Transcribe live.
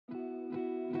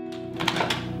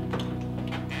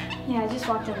Yeah, I just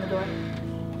walked in the door.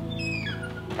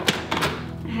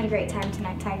 I had a great time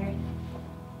tonight, Tiger.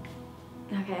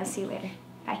 Okay, I'll see you later.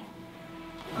 Bye.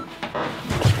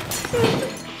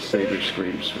 Saber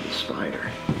screams for the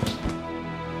spider.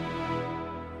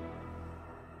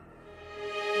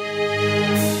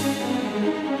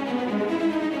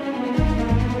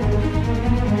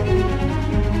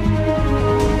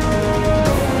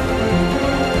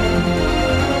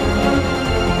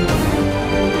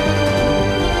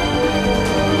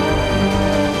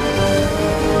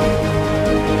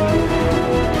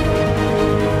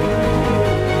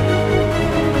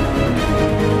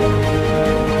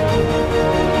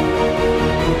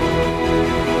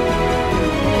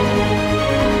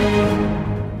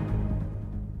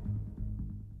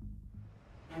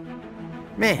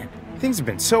 Man, things have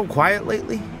been so quiet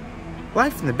lately.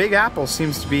 Life in the Big Apple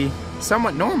seems to be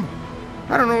somewhat normal.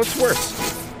 I don't know what's worse.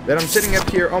 That I'm sitting up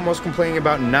here almost complaining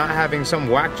about not having some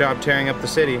whack job tearing up the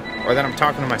city, or that I'm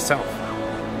talking to myself.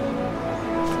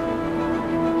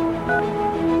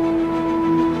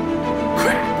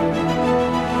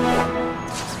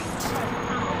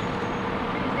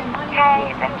 Hey,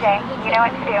 it's MJ. You know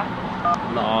what to do.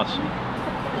 Awesome.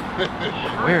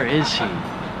 Where is he?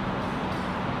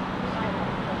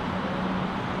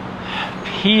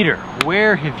 Peter,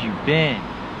 where have you been?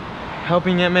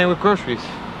 Helping Aunt May with groceries.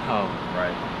 Oh,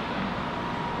 right.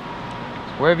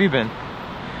 Where have you been?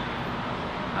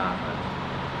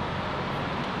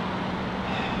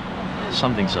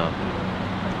 Something's up.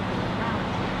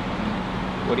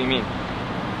 What do you mean?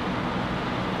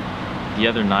 The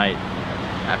other night,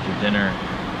 after dinner,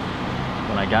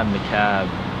 when I got in the cab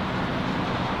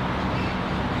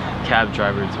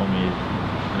driver told me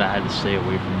that I had to stay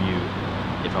away from you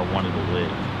if I wanted to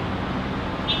live.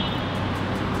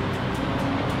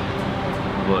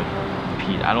 Look,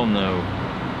 Pete, I don't know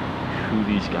who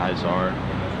these guys are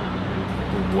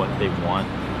or what they want.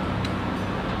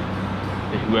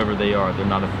 But whoever they are, they're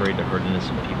not afraid to hurt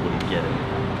innocent people to get it.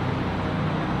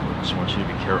 I just want you to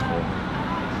be careful.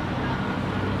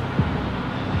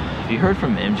 Have you heard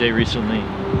from MJ recently?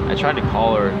 I tried to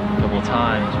call her a couple of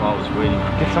times while I was waiting.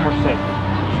 Get somewhere safe.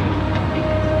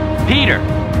 Peter!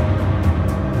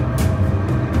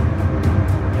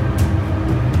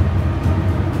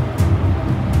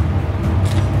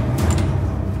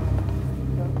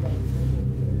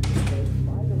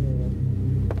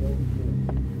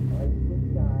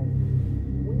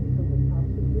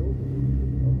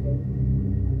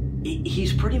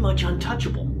 He's pretty much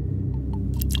untouchable.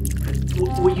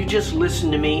 Will you just listen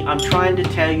to me? I'm trying to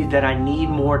tell you that I need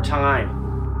more time.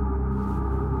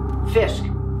 Fisk!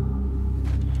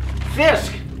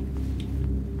 Fisk!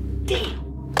 Damn!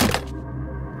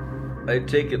 I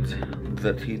take it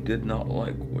that he did not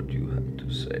like what you had to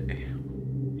say.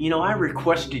 You know, I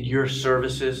requested your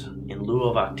services in lieu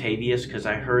of Octavius because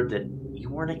I heard that you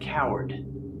weren't a coward.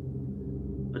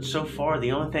 But so far,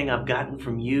 the only thing I've gotten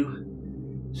from you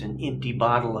is an empty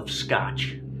bottle of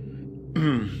scotch.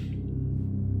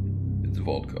 It's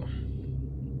vodka.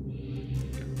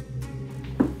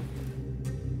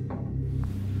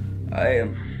 I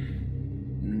am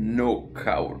no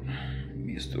coward,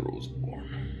 Mr. Osborn.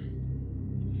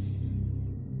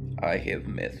 I have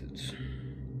methods,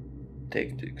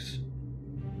 tactics.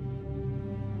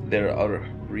 There are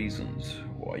reasons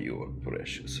why your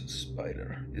precious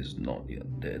spider is not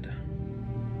yet dead.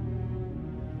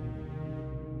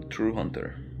 The true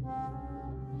hunter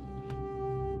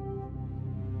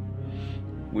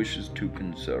wishes to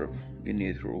conserve a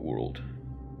natural world,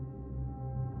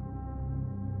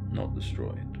 not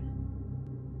destroy it.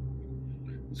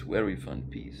 It's where we find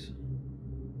peace.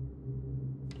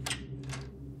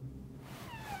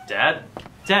 Dad?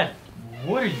 Dad,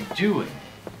 what are you doing?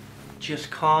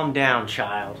 Just calm down,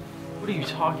 child. What are you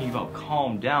talking about?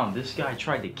 Calm down. This guy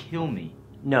tried to kill me.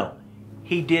 No,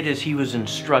 he did as he was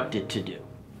instructed to do.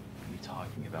 What are you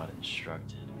talking about,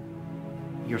 instructed?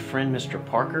 Your friend, Mr.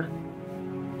 Parker?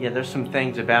 Yeah, there's some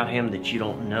things about him that you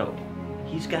don't know.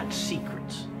 He's got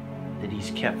secrets that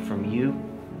he's kept from you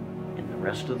and the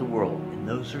rest of the world. And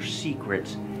those are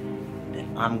secrets that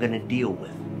I'm gonna deal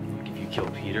with. If you kill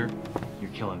Peter,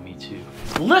 you're killing me too.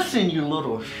 Listen, you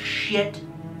little shit!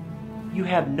 You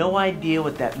have no idea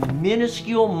what that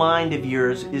minuscule mind of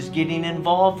yours is getting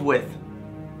involved with.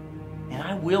 And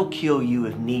I will kill you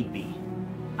if need be.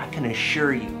 I can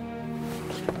assure you.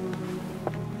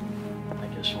 I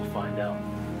guess we'll find out.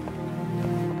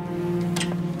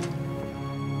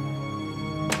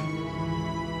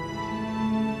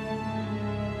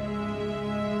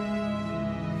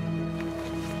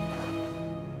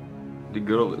 The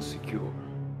girl is secure.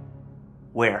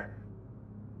 Where?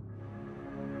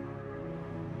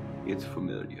 It's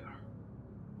familiar.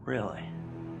 Really?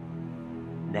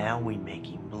 Now we make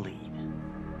him bleed.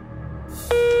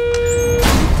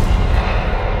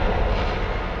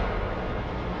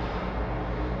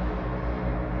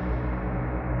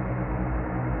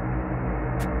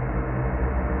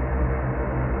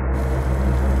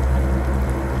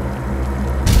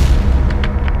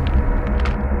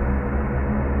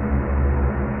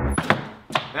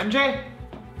 MJ?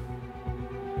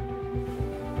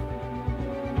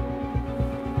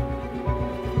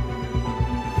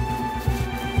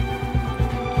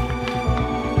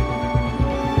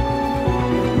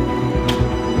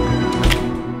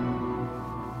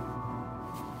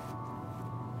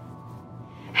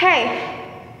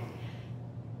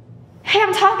 Hey,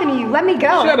 I'm talking to you. Let me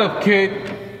go. Shut up,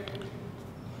 kid.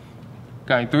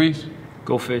 Got any threes?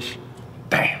 Go fish.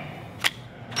 Damn.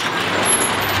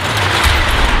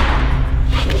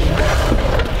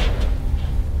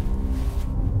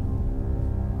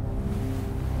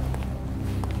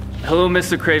 Hello,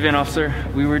 Mr. Kravinoff, sir.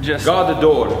 We were just... Guard the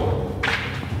door.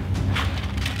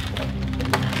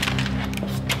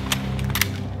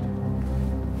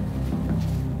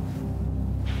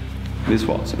 Miss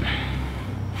Watson,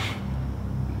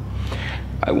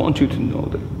 I want you to know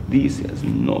that this has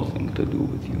nothing to do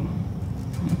with you.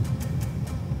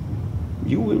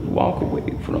 You will walk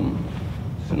away from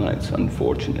tonight's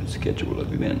unfortunate schedule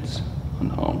of events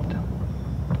unharmed.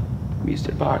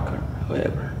 Mr. Parker,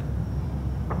 however,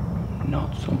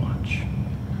 not so much.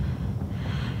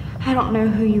 I don't know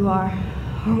who you are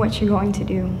or what you're going to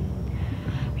do,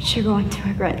 but you're going to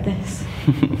regret this.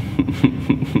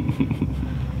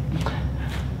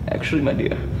 Actually, my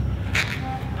dear,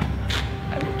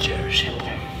 I will cherish it.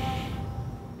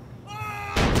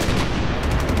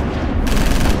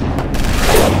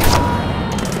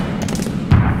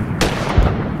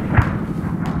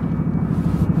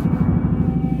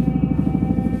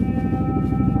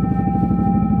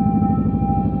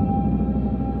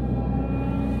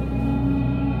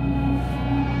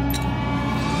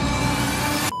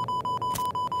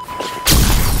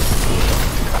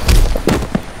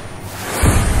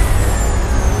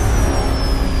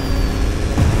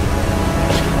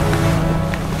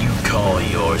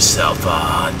 Yourself a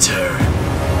hunter.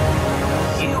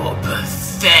 You're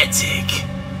pathetic.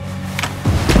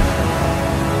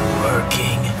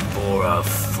 Working for a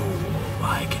fool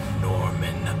like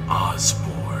Norman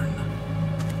Osborn.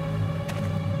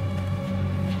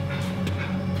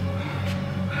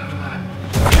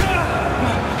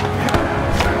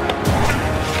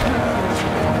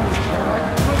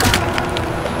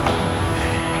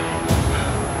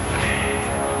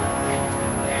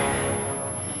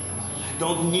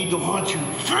 Don't need to hunt you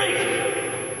free.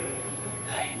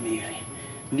 I merely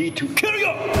need to kill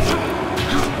you.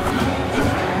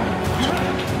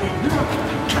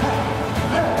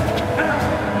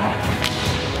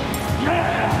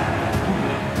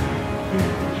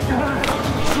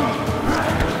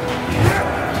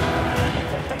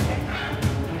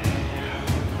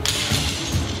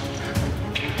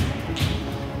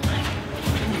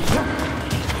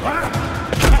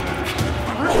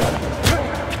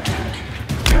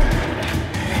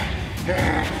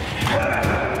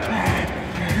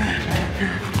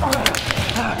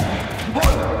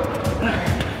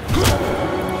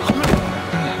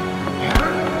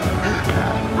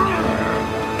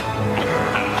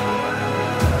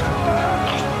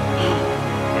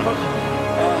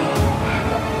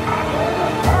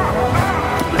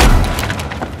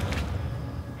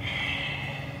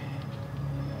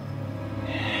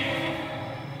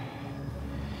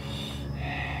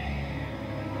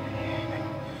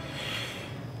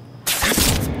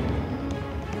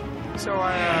 So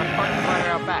I parked the ladder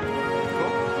out back.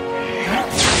 Cool.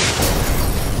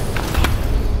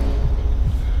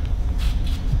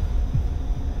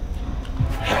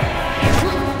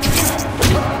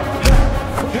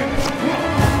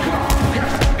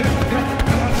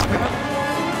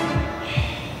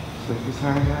 Sleepy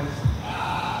time, guys.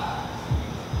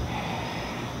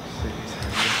 Sleepy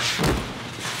time.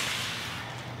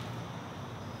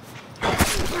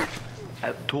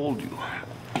 I've told you.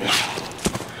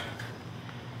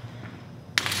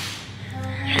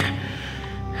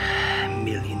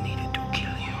 Million needed to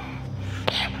kill you.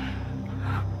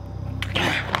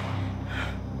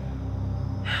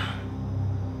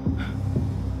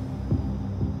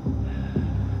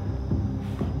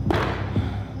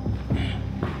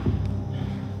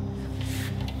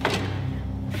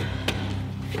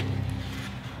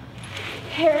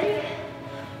 Harry?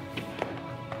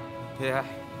 Yeah,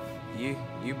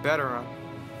 you better run.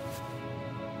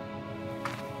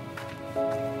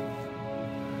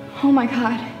 Oh my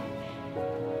God.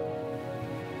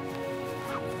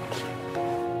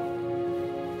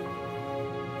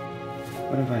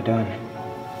 have I done?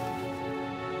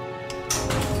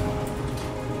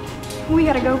 We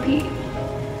gotta go, Pete.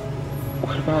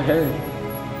 What about her?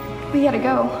 We gotta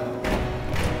go.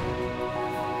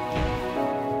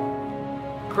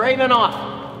 Kravinoff!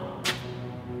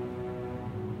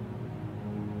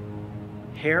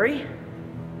 Harry?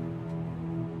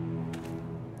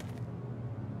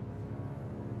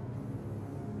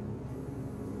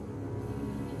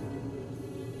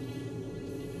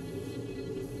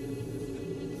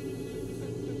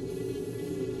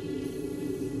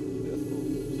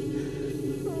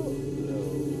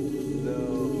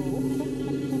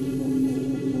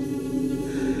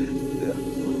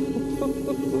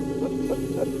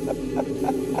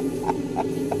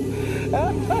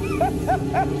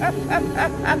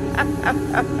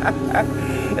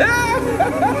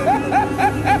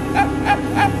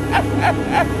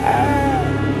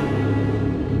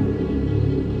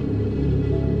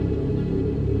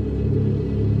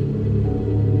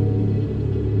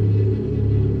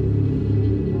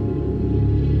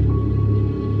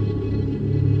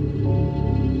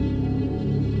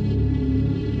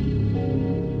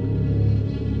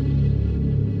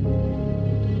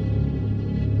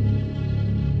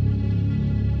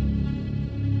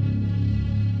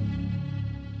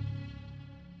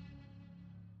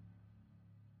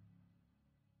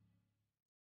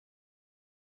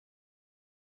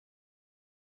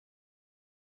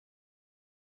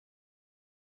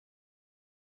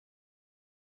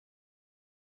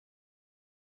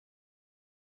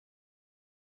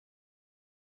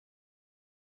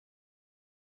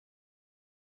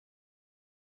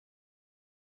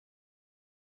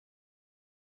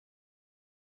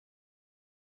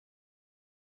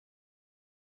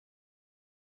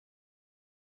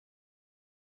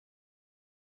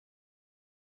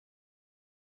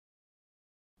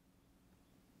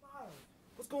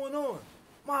 What's going on?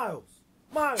 Miles!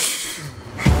 Miles!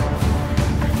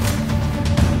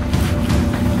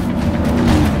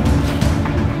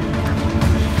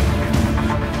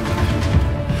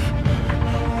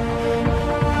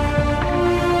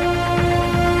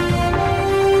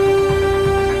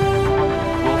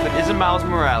 Well, if it isn't Miles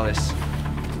Morales,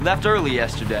 left early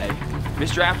yesterday.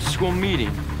 Missed your after-school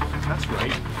meeting. That's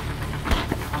right.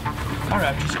 Our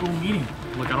after-school meeting.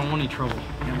 Look, I don't want any trouble.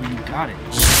 Yeah, well, you got it.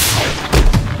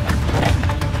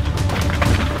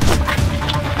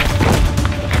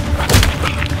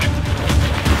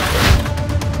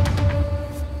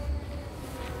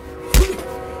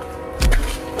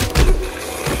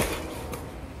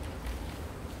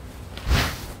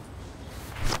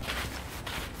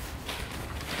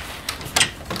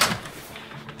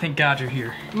 Thank God you're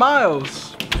here.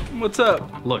 Miles, what's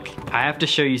up? Look, I have to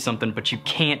show you something, but you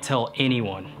can't tell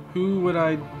anyone. Who would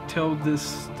I tell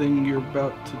this thing you're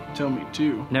about to tell me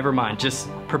to? Never mind, just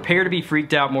prepare to be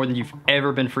freaked out more than you've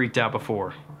ever been freaked out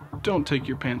before. Don't take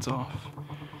your pants off.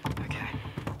 Okay.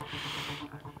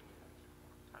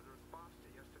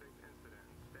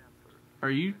 Are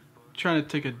you trying to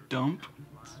take a dump?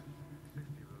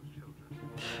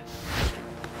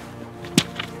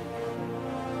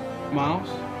 Miles?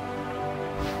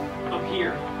 I'm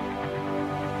here.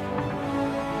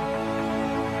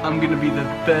 I'm gonna be the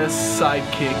best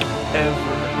sidekick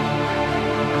ever.